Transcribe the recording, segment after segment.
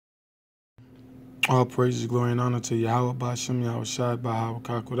All praises, glory, and honor to Yahweh, Bashem, Yahweh Shai, Bahawa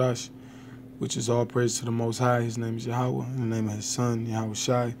Kakodash, which is all praise to the Most High. His name is Yahweh, in the name of His Son, Yahweh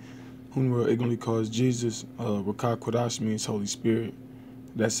Shai, whom the world ignorantly calls Jesus. Rakah Kodash means Holy Spirit.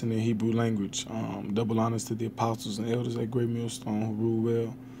 That's in the Hebrew language. Double honors to the apostles and elders at Great Millstone who rule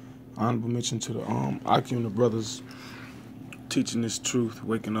well. Honorable mention to the Aki and the brothers teaching this truth,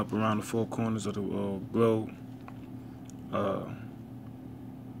 waking up around the four corners of the globe.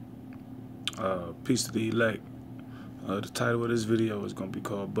 Peace to the elect. The title of this video is going to be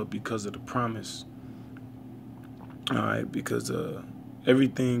called But Because of the Promise. Alright, because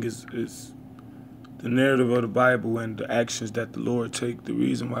everything is the narrative of the Bible and the actions that the Lord take. The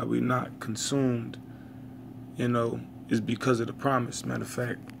reason why we're not consumed, is because of the promise. Matter of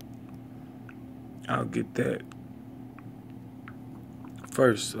fact, I'll get that.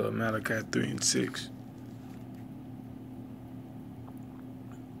 First, Malachi 3:6.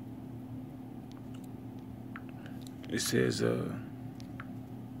 It says,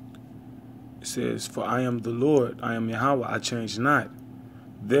 For I am the Lord, I am Yahweh, I change not.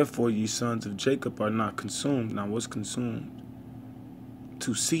 Therefore ye sons of Jacob are not consumed. Now what's consumed?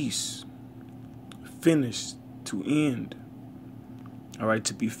 To cease, finish, to end. Alright,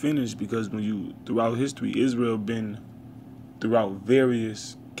 to be finished, because throughout history, Israel been throughout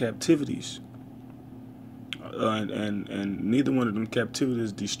various captivities. And neither one of them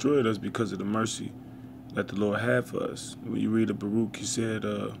captivities destroyed us because of the mercy that the Lord had for us. When you read the Baruch, he said,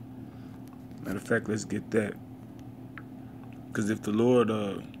 matter of fact, let's get that. Because if the Lord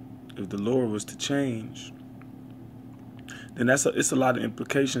was to change, then it's a lot of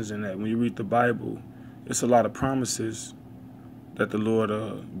implications in that. When you read the Bible, it's a lot of promises that the Lord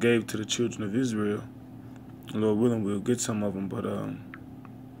gave to the children of Israel. Lord willing, we'll get some of them, but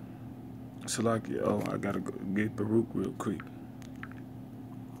it's like, I gotta go get Baruch real quick.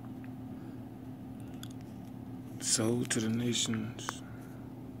 So to the nations.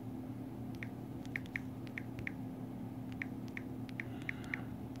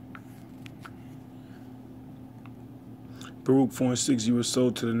 Baruch 4:6, you were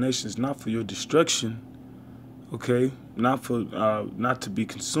sold to the nations, not for your destruction, okay? Not to be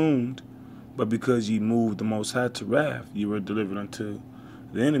consumed, but because ye moved the Most High to wrath, you were delivered unto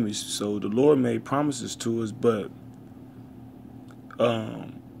the enemies. So the Lord made promises to us, but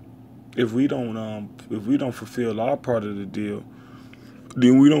if we don't fulfill our part of the deal,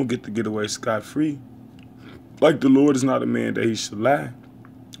 then we don't get away scot-free. Like the Lord is not a man that he should lie,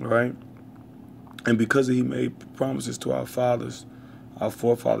 right? And because he made promises to our fathers, our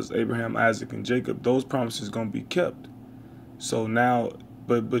forefathers, Abraham, Isaac, and Jacob, those promises gonna be kept. So now,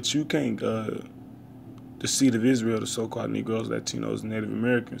 but you can't, the seed of Israel, the so-called Negroes, Latinos, Native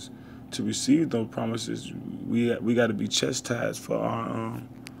Americans, to receive those promises, we got to be chastised for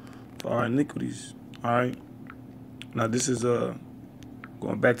our iniquities. All right. Now this is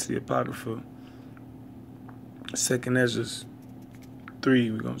going back to the Apocrypha, 2nd Ezra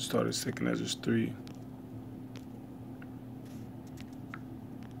 3. We're gonna start at 2nd Ezra 3.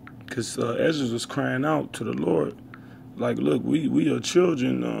 Because Ezra was crying out to the Lord, like, look, we your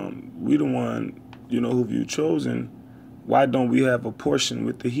children, we the one, who you've chosen. Why don't we have a portion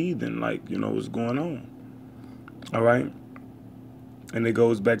with the heathen? Like, what's going on? All right. And it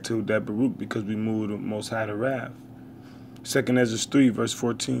goes back to that Baruch, because we moved the Most High to wrath. 2nd Ezra 3, verse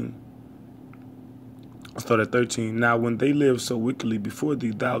 14. I'll start at 13. Now when they lived so wickedly before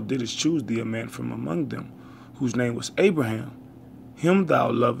thee, thou didst choose thee a man from among them, whose name was Abraham. Him thou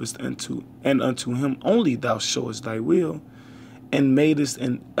lovest, and unto him only thou showest thy will, and madest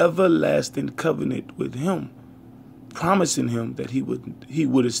an everlasting covenant with him, promising him that he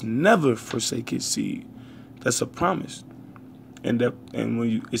wouldest never forsake his seed. That's a promise. And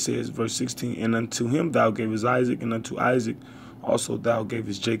it says, verse 16, and unto him thou gavest Isaac, and unto Isaac also thou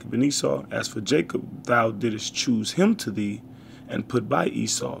gavest Jacob and Esau. As for Jacob, thou didst choose him to thee, and put by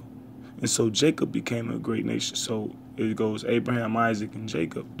Esau. And so Jacob became a great nation. So it goes Abraham, Isaac, and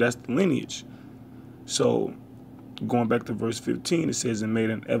Jacob. That's the lineage. So going back to verse 15, it says, and made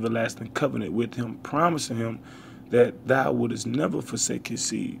an everlasting covenant with him, promising him that thou wouldest never forsake his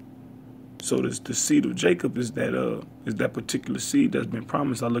seed. So the seed of Jacob is that particular seed that's been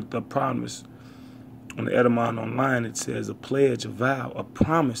promised. I looked up promise on the Edamon online. It says a pledge, a vow, a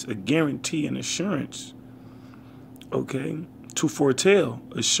promise, a guarantee, an assurance. Okay, to foretell,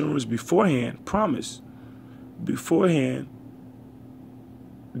 assurance beforehand, promise beforehand,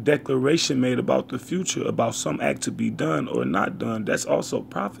 declaration made about the future, about some act to be done or not done. That's also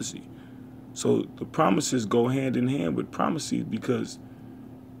prophecy. So the promises go hand in hand with prophecy, because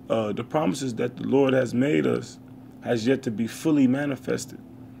the promises that the Lord has made us has yet to be fully manifested.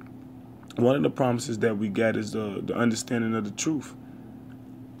 One of the promises that we got is the understanding of the truth.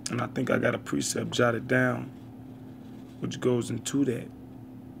 And I think I got a precept jotted down which goes into that.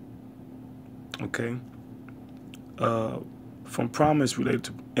 Okay? From promise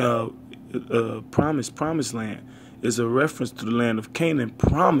related to promised land is a reference to the land of Canaan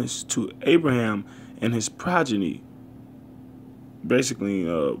promised to Abraham and his progeny. Basically,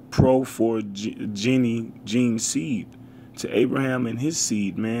 pro for gene seed to Abraham and his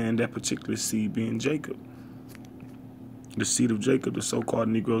seed, man, and that particular seed being Jacob. The seed of Jacob, the so-called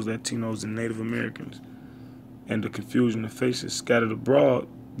Negroes, Latinos, and Native Americans. And the confusion of faces scattered abroad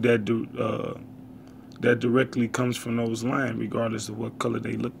that directly comes from those lines, regardless of what color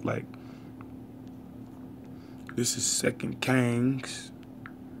they look like. This is 2 Kings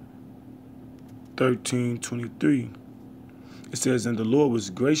 13:23. It says, and the Lord was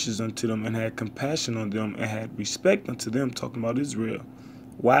gracious unto them and had compassion on them and had respect unto them, talking about Israel.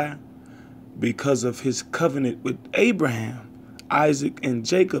 Why? Because of his covenant with Abraham, Isaac, and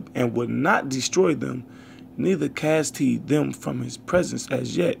Jacob, and would not destroy them, neither cast he them from his presence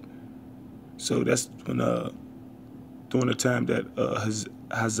as yet. So that's when during the time that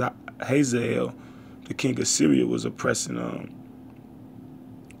Hazael, the king of Syria, was oppressing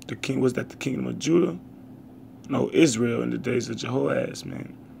the kingdom of Judah? No, Israel in the days of Jehoahaz,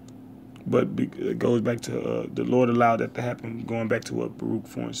 man. But it goes back to the Lord allowed that to happen, going back to what Baruch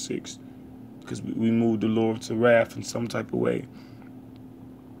 4:6. Because we moved the Lord to wrath in some type of way.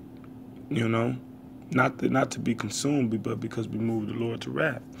 You know? Not to be consumed, but because we moved the Lord to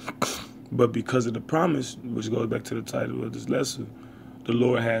wrath. But because of the promise, which goes back to the title of this lesson, the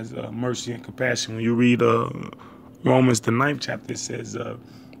Lord has mercy and compassion. When you read Romans the 9th chapter, it says,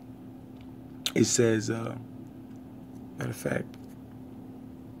 matter of fact,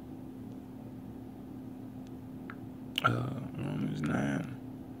 Romans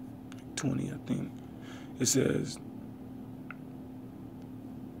 9:20, I think. It says,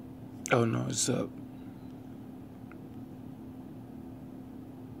 oh no, it's up.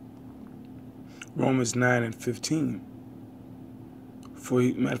 Romans 9:15.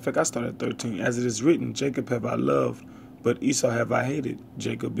 Matter of fact, I started at 13. As it is written, Jacob have I loved, but Esau have I hated.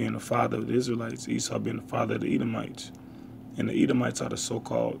 Jacob being the father of the Israelites, Esau being the father of the Edomites. And the Edomites are the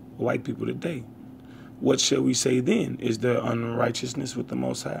so-called white people today. What shall we say then? Is there unrighteousness with the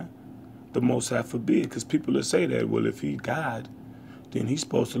Most High? The Most High forbid, because people will say that, well, if he God, then he's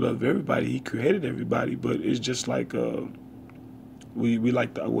supposed to love everybody. He created everybody, but it's just like we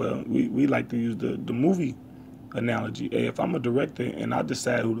like to use the movie analogy. Hey, if I'm a director and I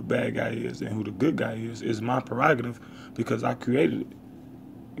decide who the bad guy is and who the good guy is my prerogative because I created it.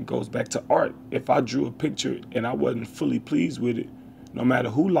 It goes back to art. If I drew a picture and I wasn't fully pleased with it, no matter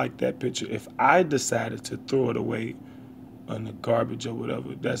who liked that picture, if I decided to throw it away in the garbage or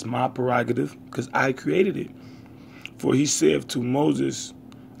whatever, that's my prerogative because I created it. For he said to Moses,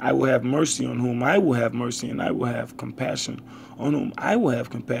 I will have mercy on whom I will have mercy, and I will have compassion on whom I will have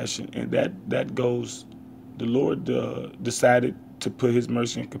compassion. And that goes, the Lord decided to put his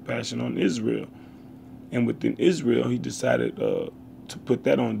mercy and compassion on Israel. And within Israel, he decided to put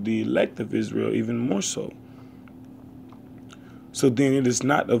that on the elect of Israel even more so. So then it is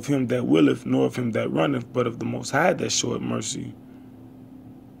not of him that willeth, nor of him that runneth, but of the Most High that showeth mercy.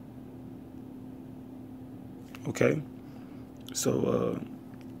 Okay? So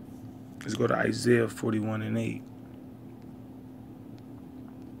let's go to Isaiah 41:8.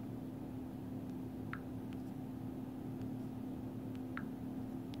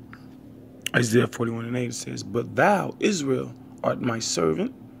 Isaiah 41:8 says, but thou, Israel, art my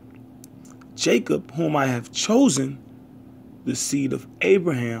servant, Jacob, whom I have chosen, the seed of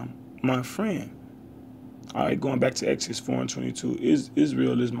Abraham, my friend. All right, going back to Exodus 4:22,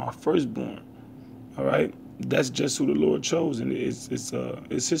 Israel is my firstborn. All right, that's just who the Lord chose, and it's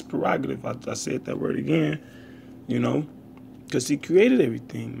his prerogative. I said that word again, you know, because he created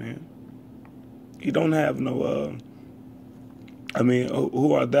everything, man. He don't have no,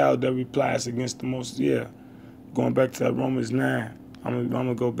 who art thou that replies against the most? Yeah, going back to that Romans 9. I'm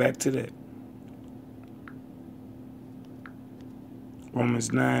gonna go back to that.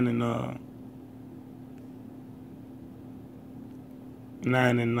 Romans 9 and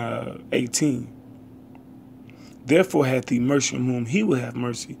 18. Therefore hath he mercy on whom he will have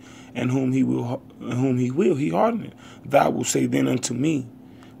mercy, and whom he will he harden it. Thou wilt say then unto me,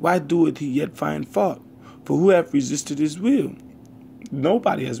 why doeth he yet find fault? For who hath resisted his will?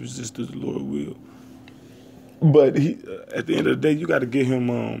 Nobody has resisted the Lord's will. But he, at the end of the day, you got to give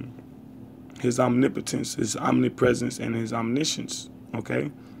him his omnipotence, his omnipresence, and his omniscience.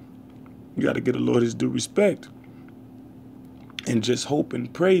 Okay, you got to give the Lord his due respect. and just hope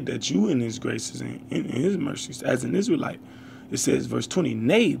and pray that you in his graces and in his mercies as an Israelite. It says, verse 20,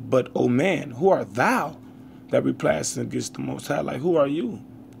 nay, but, O man, who art thou that repliest against the Most High? Like, who are you?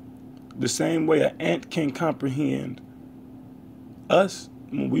 The same way an ant can comprehend us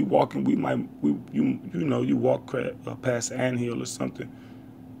when we walking, you walk past an anthill or something.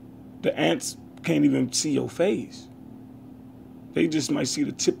 The ants can't even see your face. They just might see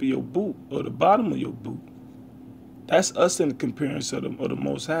the tip of your boot or the bottom of your boot. That's us in the comparison of the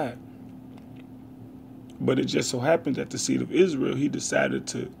Most High. But it just so happened that the seed of Israel, he decided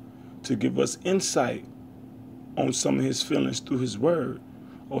to give us insight on some of his feelings through his word,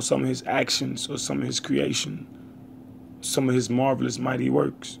 or some of his actions, or some of his creation, some of his marvelous mighty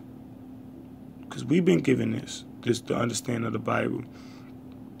works. Because we've been given this the understanding of the Bible.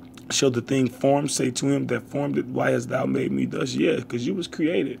 Shall the thing formed say to him that formed it, why hast thou made me thus? Yeah, because you was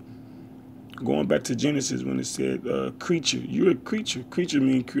created. Going back to Genesis when it said creature, you're a creature. Creature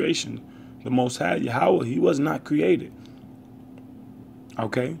means creation. The Most High, Yahweh, he was not created.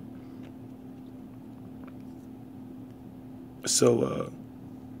 Okay? So,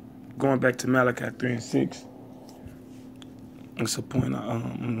 going back to Malachi 3 and 6, that's a point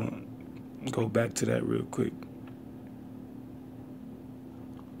I'm going to go back to that real quick.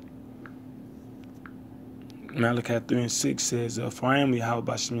 Malachi 3 and 6 says, for I am Yahweh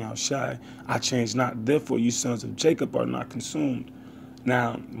Bashem Yahushai, I change not, therefore you sons of Jacob are not consumed.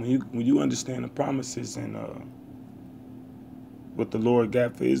 Now, when you understand the promises and what the Lord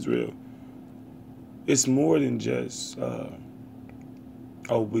got for Israel, it's more than just, we're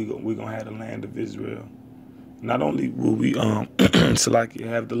going to have the land of Israel. Not only will we, Salaki,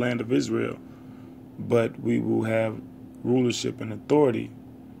 have the land of Israel, but we will have rulership and authority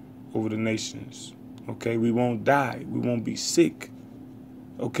over the nations. Okay, we won't die. We won't be sick.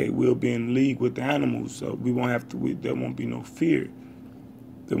 Okay, we'll be in league with the animals. So we won't have to, there won't be no fear.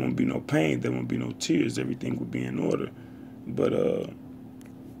 There won't be no pain. There won't be no tears. Everything will be in order. But,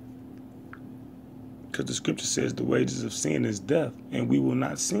 because the scripture says the wages of sin is death, and we will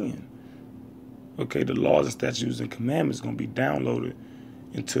not sin. Okay, the laws and statutes and commandments are going to be downloaded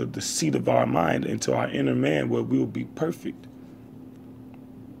into the seat of our mind, into our inner man, where we will be perfect.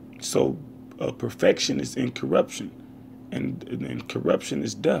 So, perfection is incorruption, and corruption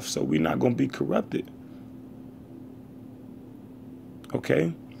is death. So we're not going to be corrupted.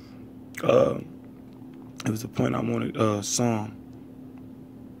 Okay? It was the point I wanted. Psalm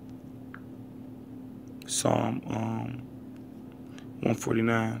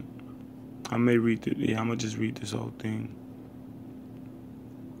 149. I may read it. Yeah, I'm going to just read this whole thing.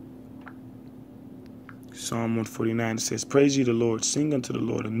 Psalm 149, it says, praise ye the Lord, sing unto the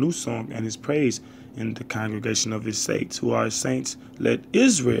Lord a new song, and his praise in the congregation of his saints. Who are his saints? Let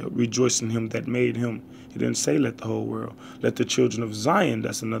Israel rejoice in him that made him. He didn't say let the whole world. Let the children of Zion,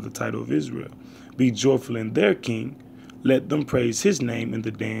 that's another title of Israel, be joyful in their king. Let them praise his name in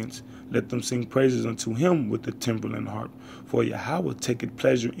the dance. Let them sing praises unto him with the timbrel and harp. For Yahweh taketh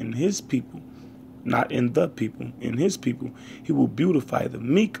pleasure in his people. Not in the people, in his people. He will beautify the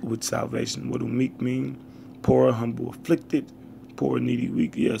meek with salvation. What do meek mean? Poor, humble, afflicted, poor, needy,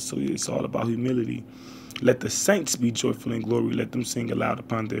 weak. Yes, so it's all about humility. Let the saints be joyful in glory. Let them sing aloud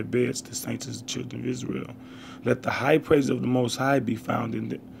upon their beds. The saints is the children of Israel. Let the high praise of the Most High be found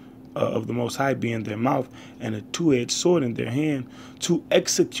in of the Most High be in their mouth, and a two-edged sword in their hand, to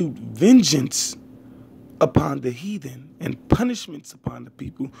execute vengeance upon the heathen and punishments upon the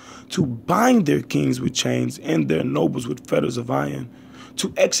people, to bind their kings with chains and their nobles with fetters of iron,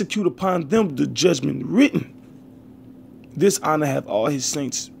 to execute upon them the judgment written. This honor have all his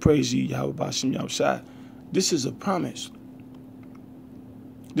saints. Praise ye Yahweh Bashem Yahushai. This is a promise.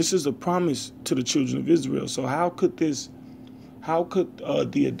 This is a promise to the children of Israel. So how could the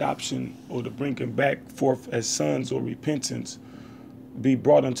adoption or the bringing back forth as sons or repentance be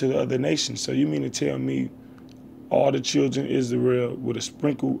brought unto the other nations? So you mean to tell me all the children of Israel with a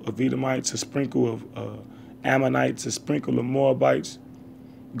sprinkle of Edomites, a sprinkle of Ammonites, a sprinkle of Moabites,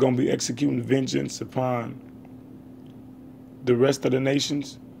 going to be executing vengeance upon the rest of the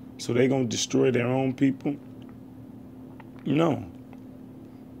nations? So they're going to destroy their own people? No.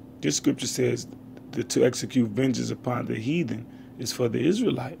 This scripture says that to execute vengeance upon the heathen is for the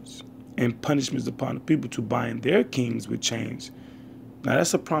Israelites, and punishments upon the people to bind their kings with chains. Now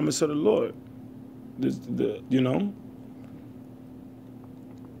that's a promise of the Lord. You know?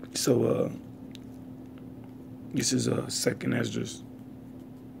 So this is Second Esdras.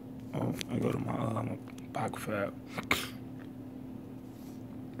 Oh, I go to my Apocrypha app.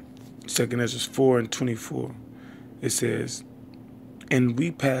 Second Esdras 4 and 24. It says, and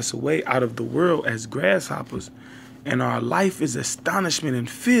we pass away out of the world as grasshoppers, and our life is astonishment and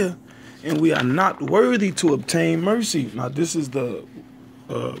fear, and we are not worthy to obtain mercy. Now, this is the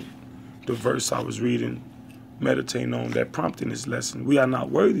verse I was reading, meditating on, that prompting this lesson. We are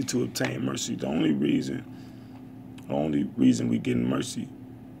not worthy to obtain mercy. The only reason we get mercy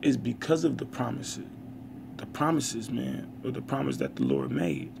is because of the promises. The promises, man, or the promise that the Lord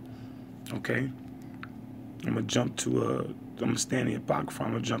made. Okay? I'm going to stand in the Apocrypha.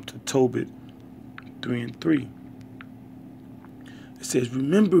 I'm going to jump to Tobit 3:3. It says,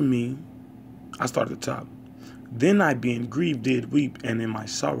 remember me. I start at the top. Then I, being grieved, did weep, and in my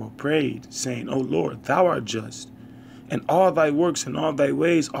sorrow prayed, saying, O Lord, thou art just, and all thy works and all thy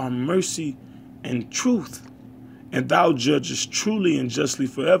ways are mercy and truth. And thou judgest truly and justly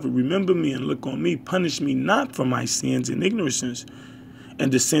forever. Remember me and look on me. Punish me not for my sins and ignorances,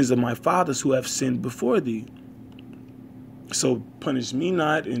 and the sins of my fathers who have sinned before thee. So punish me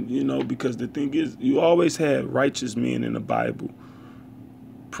not, and because the thing is, you always had righteous men in the Bible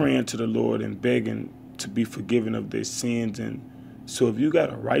praying to the Lord and begging to be forgiven of their sins. And so if you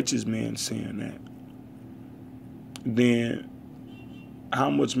got a righteous man saying that, then how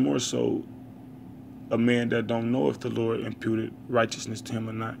much more so a man that don't know if the Lord imputed righteousness to him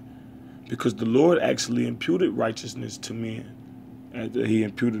or not? Because the Lord actually imputed righteousness to men. He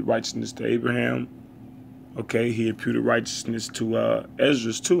imputed righteousness to Abraham. Okay, he imputed righteousness to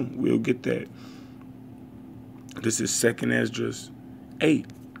Ezra too. We'll get that. This is 2nd Ezra 8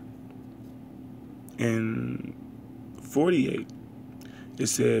 and 48. It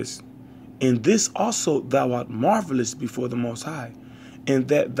says, in this also thou art marvelous before the Most High, in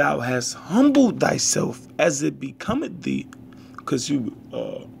that thou hast humbled thyself as it becometh thee. Because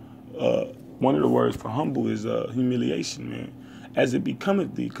one of the words for humble is humiliation, man. As it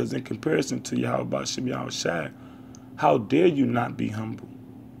becometh thee, because in comparison to Yahweh Shem Yahushai, how dare you not be humble?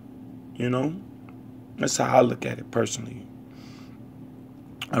 That's how I look at it personally.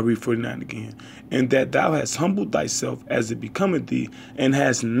 I read 49 again. And that thou hast humbled thyself as it becometh thee, and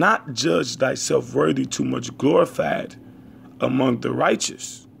hast not judged thyself worthy too much glorified among the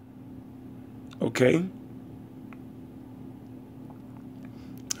righteous. Okay?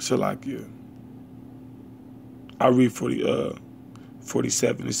 So I read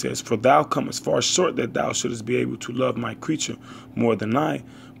 47. It says, for thou comest far short that thou shouldest be able to love my creature more than I,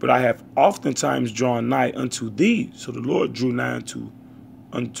 but I have oftentimes drawn nigh unto thee. So the Lord drew nigh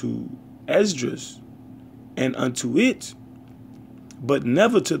unto Esdras and unto it, but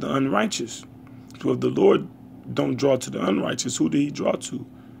never to the unrighteous. So if the Lord don't draw to the unrighteous, who did he draw to?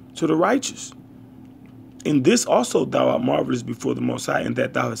 To the righteous. In this also thou art marvelous before the Most High, in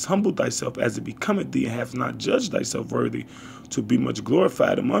that thou hast humbled thyself as it becometh thee, and hast not judged thyself worthy to be much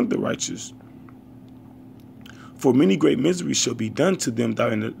glorified among the righteous. For many great miseries shall be done to them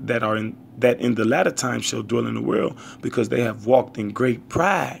that in the latter time shall dwell in the world, because they have walked in great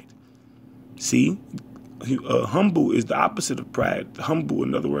pride. See, humble is the opposite of pride. Humble,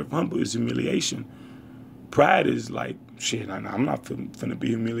 another word for humble, is humiliation. Pride is like, shit, I'm not finna be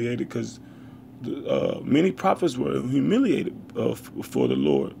humiliated, because many prophets were humiliated for the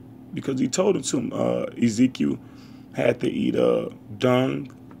Lord, because he told them to. Ezekiel had to eat dung.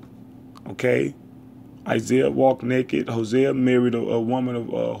 Okay, Isaiah walked naked. Hosea married a woman of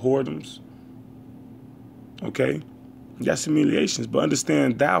whoredoms. Okay, that's humiliations. But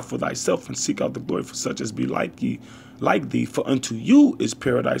understand thou for thyself, and seek out the glory for such as be like thee. For unto you is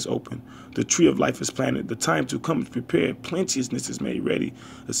paradise open. The tree of life is planted. The time to come is prepared. Plenteousness is made ready.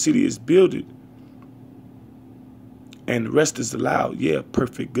 A city is builded, and rest is allowed. Yeah,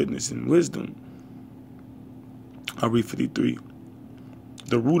 perfect goodness and wisdom. I'll read 53.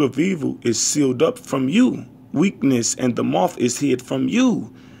 The root of evil is sealed up from you. Weakness and the moth is hid from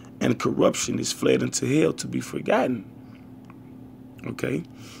you. And corruption is fled into hell to be forgotten. Okay.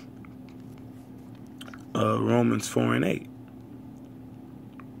 Romans 4 and 8.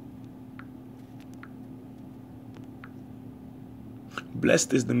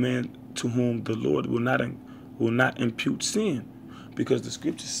 Blessed is the man to whom the Lord will not impute sin, because the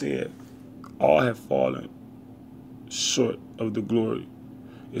scripture said all have fallen short of the glory.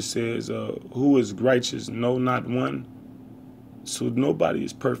 It says, who is righteous? No, not one. So nobody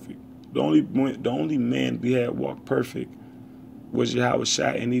is perfect. The only man we had walk perfect was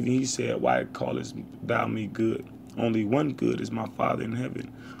Yahushua, and even he said, why callest thou me good? Only one good is my Father in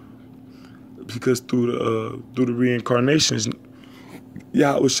heaven. Because through the reincarnations,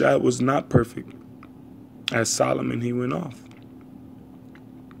 Yahushua was not perfect. As Solomon, he went off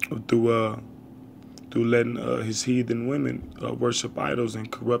through letting his heathen women worship idols and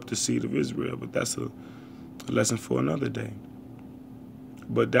corrupt the seed of Israel. But that's a lesson for another day.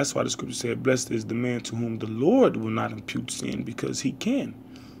 But that's why the scripture said, blessed is the man to whom the Lord will not impute sin, because he can.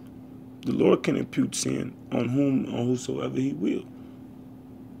 The Lord can impute sin on whosoever he will.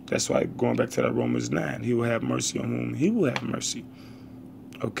 That's why, going back to that Romans 9, he will have mercy on whom he will have mercy.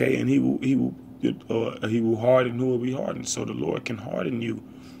 Okay, and he will harden who will be hardened. So the Lord can harden you.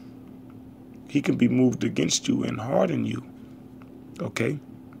 He can be moved against you and harden you. Okay?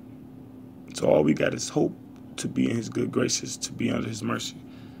 So all we got is hope to be in his good graces, to be under his mercy.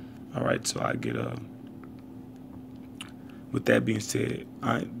 All right, so I get with that being said,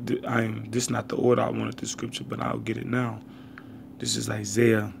 this is not the order I wanted the scripture, but I'll get it now. This is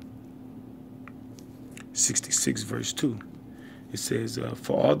Isaiah 66 verse 2. It says,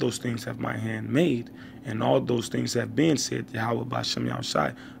 for all those things have my hand made, and all those things have been, said Yahweh B'Shem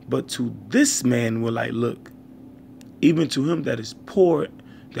Yahushai. But to this man will I look, even to him that is poor.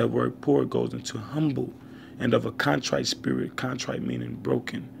 That word poor goes into humble, and of a contrite spirit, contrite meaning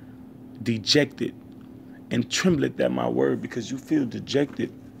broken, dejected, and trembleth at my word, because you feel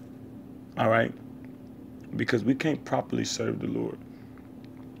dejected. All right? Because we can't properly serve the Lord.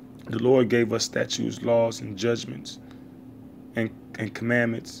 The Lord gave us statutes, laws, and judgments, and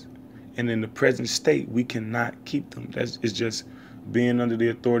commandments, and in the present state we cannot keep them. It's just being under the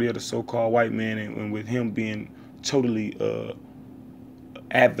authority of the so-called white man, and with him being totally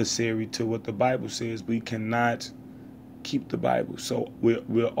adversary to what the Bible says, we cannot keep the Bible. So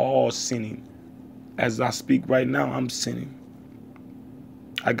we're all sinning. As I speak right now, I'm sinning.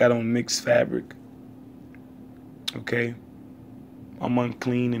 I got on mixed fabric. Okay, I'm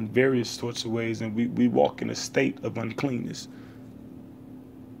unclean in various sorts of ways, and we walk in a state of uncleanness.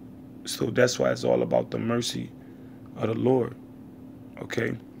 So that's why it's all about the mercy of the Lord.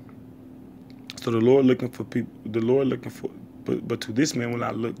 Okay. So the Lord looking for people. The Lord looking for, but to this man will I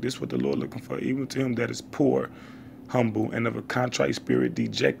look. This is what the Lord looking for. Even to him that is poor, humble, and of a contrite spirit,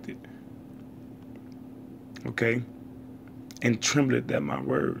 dejected. Okay. And trembleth at my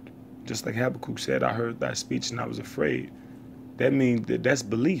word. Just like Habakkuk said, I heard thy speech and I was afraid. That means that's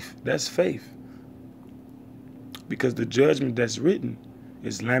belief. That's faith. Because the judgment that's written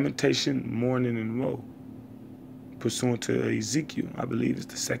is lamentation, mourning, and woe. Pursuant to Ezekiel, I believe it's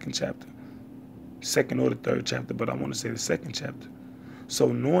the 2nd chapter. 2nd or the 3rd chapter, but I want to say the 2nd chapter. So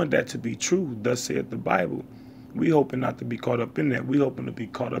knowing that to be true, thus saith the Bible, we hoping not to be caught up in that. We hoping to be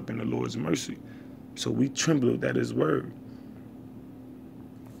caught up in the Lord's mercy. So we tremble at his word.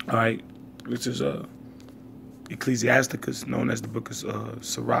 All right, which is Ecclesiasticus, known as the book of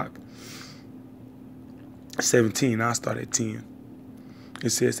Sirach. 17, I'll start at 10. It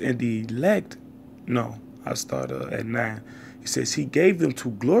says, and the elect, no, I'll start at 9. It says, he gave them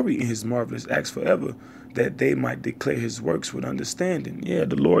to glory in his marvelous acts forever, that they might declare his works with understanding. Yeah,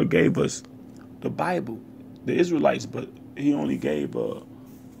 the Lord gave us the Bible, the Israelites, but he only gave a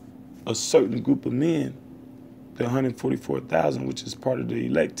certain group of men, the 144,000, which is part of the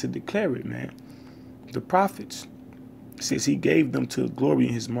elect, to declare it, man. The prophets. It says he gave them to glory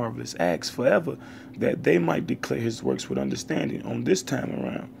in his marvelous acts forever, that they might declare his works with understanding. On this time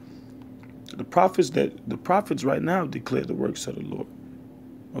around, the prophets right now declare the works of the Lord.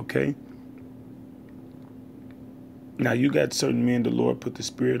 Okay. Now you got certain men the Lord put the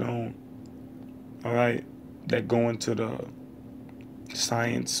Spirit on. All right, that go into the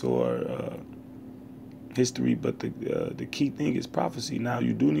science or history, but the key thing is prophecy. Now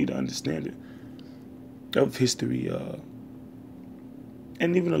you do need to understand it of history,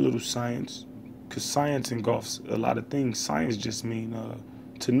 and even a little science, because science engulfs a lot of things. Science just mean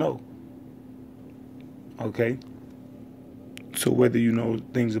to know. Okay. So whether you know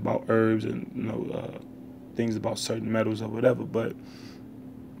things about herbs and things about certain metals or whatever, but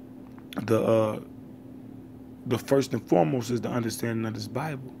the first and foremost is the understanding of this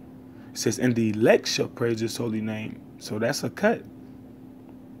Bible. It says, and the elect shall praise his holy name. So that's a cut.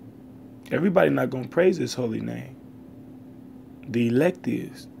 Everybody not going to praise his holy name. The elect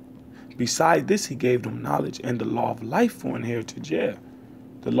is. Beside this, he gave them knowledge and the law of life for an heritage. Yeah.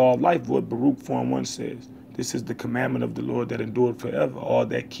 The law of life, what Baruch 4:1 says. This is the commandment of the Lord that endured forever. All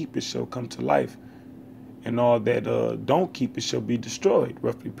that keep it shall come to life, and all that don't keep it shall be destroyed.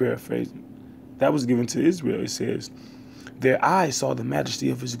 Roughly paraphrasing. That was given to Israel. It says, their eyes saw the majesty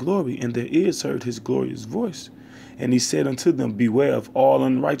of his glory, and their ears heard his glorious voice. And he said unto them, beware of all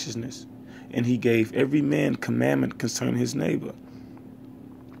unrighteousness. And he gave every man commandment concerning his neighbor.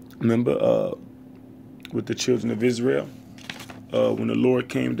 Remember with the children of Israel, when the Lord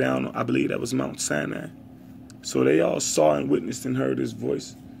came down, I believe that was Mount Sinai. So they all saw and witnessed and heard his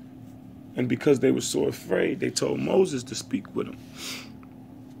voice. And because they were so afraid, they told Moses to speak with him.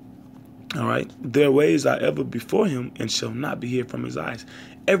 All right. Their ways are ever before him and shall not be hid from his eyes.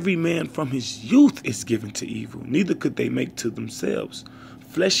 Every man from his youth is given to evil. Neither could they make to themselves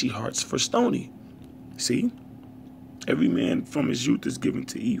fleshy hearts for stony. See? Every man from his youth is given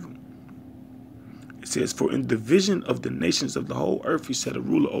to evil. It says, for in division of the nations of the whole earth, he set a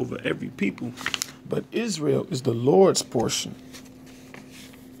ruler over every people. But Israel is the Lord's portion,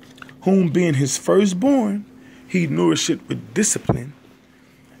 whom being his firstborn, he nourisheth with discipline,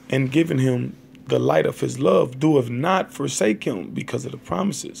 and giving him the light of his love, doeth not forsake him because of the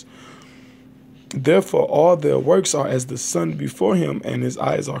promises. Therefore all their works are as the sun before him, and his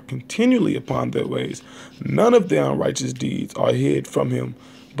eyes are continually upon their ways. None of their unrighteous deeds are hid from him,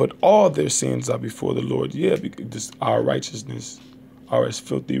 but all their sins are before the Lord. Yeah, because our righteousness are as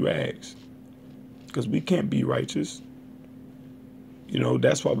filthy rags. Because we can't be righteous. You know,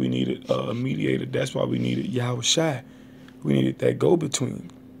 that's why we needed a mediator. That's why we needed Yahweh Shai. We needed that go-between.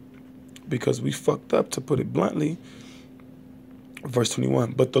 Because we fucked up, to put it bluntly. Verse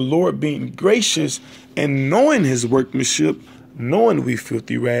 21, but the Lord being gracious and knowing his workmanship, knowing we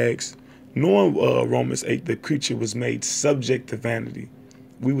filthy rags, knowing Romans 8, the creature was made subject to vanity.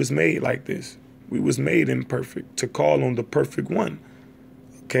 We was made like this. We was made imperfect to call on the perfect one.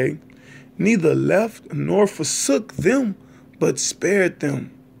 Okay? Neither left nor forsook them, but spared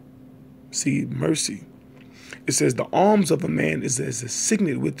them. See, mercy. It says the alms of a man is as a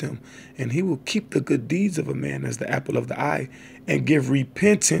signet with him, and he will keep the good deeds of a man as the apple of the eye, and give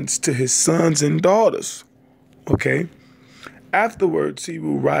repentance to his sons and daughters. Okay? Afterwards he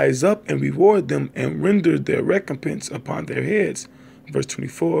will rise up and reward them and render their recompense upon their heads. Verse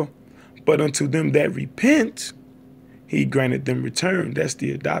 24, but unto them that repent, he granted them return. That's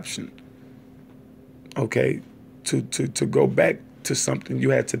the adoption. Okay? To go back to something you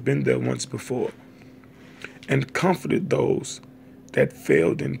had to been there once before. And comforted those that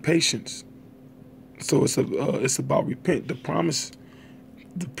failed in patience. So it's about repent. The promise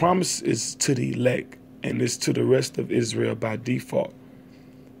is to the elect, and it's to the rest of Israel by default,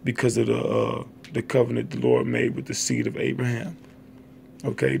 because of the covenant the Lord made with the seed of Abraham.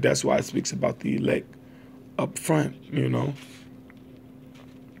 Okay, that's why it speaks about the elect up front. You know,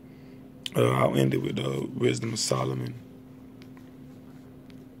 I'll end it with Wisdom of Solomon.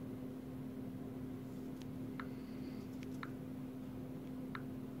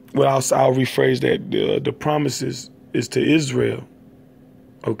 Well, I'll rephrase that. The promises is to Israel,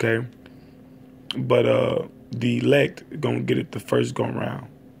 okay? But the elect gonna get it the first go round,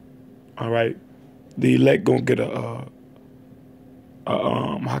 all right? The elect gonna get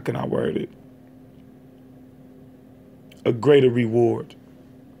how can I word it? A greater reward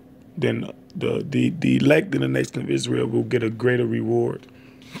than the elect in the nation of Israel will get a greater reward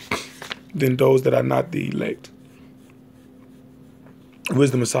than those that are not the elect.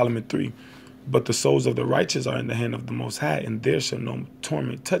 Wisdom of Solomon 3. But the souls of the righteous are in the hand of the Most High, and there shall no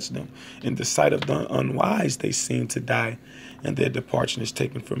torment touch them. In the sight of the unwise they seem to die, and their departure is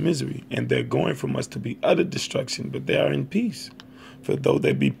taken for misery. And their going from us to be utter destruction, but they are in peace. For though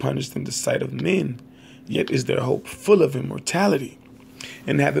they be punished in the sight of men, yet is their hope full of immortality.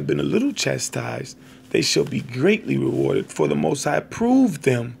 And having been a little chastised, they shall be greatly rewarded. For the Most High proved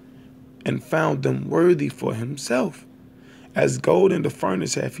them, and found them worthy for himself. As gold in the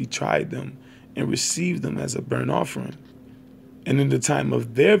furnace hath he tried them, and received them as a burnt offering. And in the time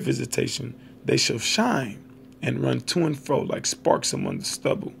of their visitation they shall shine, and run to and fro like sparks among the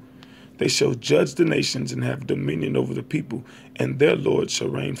stubble. They shall judge the nations and have dominion over the people, and their Lord shall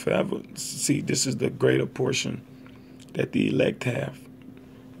reign forever. See, this is the greater portion that the elect have,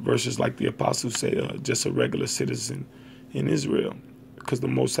 versus like the apostles say, just a regular citizen in Israel, because the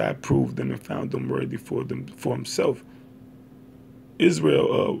Most High proved them and found them worthy for himself.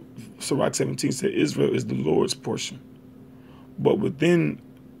 Israel, Sirach 17 said, Israel is the Lord's portion. But within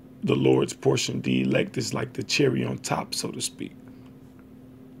the Lord's portion, the elect is like the cherry on top, so to speak.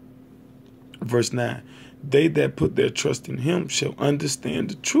 Verse 9, they that put their trust in him shall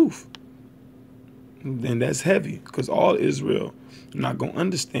understand the truth. And that's heavy, because all Israel not going to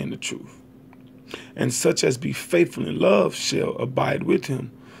understand the truth. And such as be faithful in love shall abide with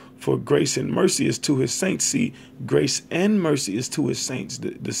him. For grace and mercy is to his saints. See, grace and mercy is to his saints.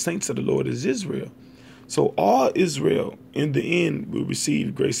 The saints of the Lord is Israel. So all Israel in the end will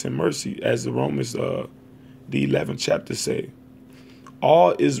receive grace and mercy, as the Romans, the 11th chapter say.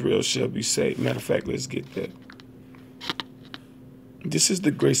 All Israel shall be saved. Matter of fact, let's get that. This is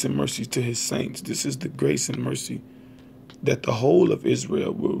the grace and mercy to his saints. This is the grace and mercy that the whole of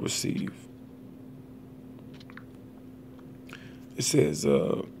Israel will receive. It says,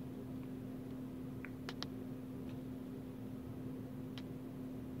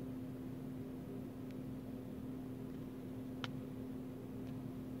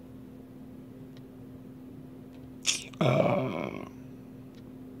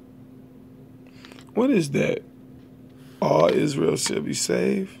 What is that? All Israel shall be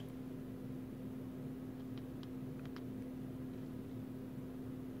saved.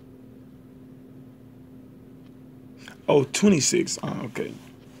 Oh, 26. Oh, okay.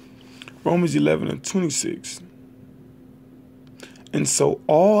 Romans 11 and 26. And so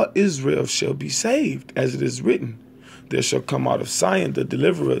all Israel shall be saved, as it is written. There shall come out of Zion the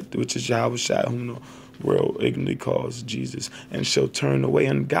deliverer, which is Yahushua, whom the world ignorantly calls Jesus, and shall turn away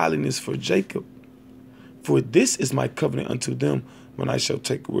ungodliness for Jacob. For this is my covenant unto them, when I shall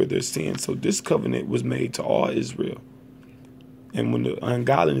take away their sins. So this covenant was made to all Israel. And when the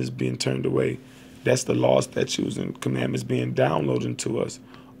ungodliness being turned away, that's the law, statutes, and commandments being downloaded to us.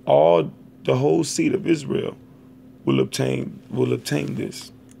 The whole seed of Israel will obtain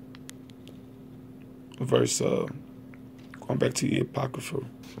this. Verse, going back to the Apocryphal,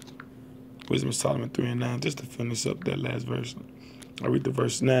 Wisdom of Solomon 3 and 9, just to finish up that last verse. I read the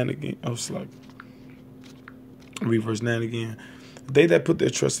verse 9 again. I read verse 9 again. They that put their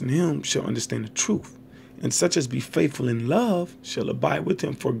trust in him shall understand the truth, and such as be faithful in love shall abide with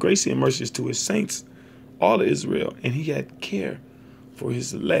him. For grace and mercy is to his saints, all of Israel, and he had care for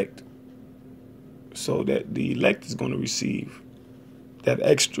his elect, so that the elect is going to receive that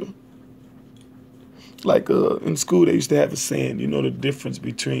extra. Like in school, they used to have a saying, you know, the difference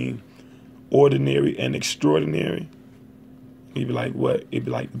between ordinary and extraordinary. You'd be like, what? It'd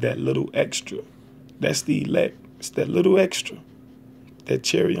be like that little extra. That's the elect. It's that little extra, that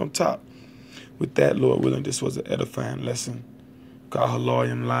cherry on top. With that, Lord willing, this was an edifying lesson. God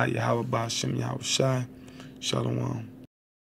Haloyim La Yahweh Ba'Shem Yahweh Shai. Shalom.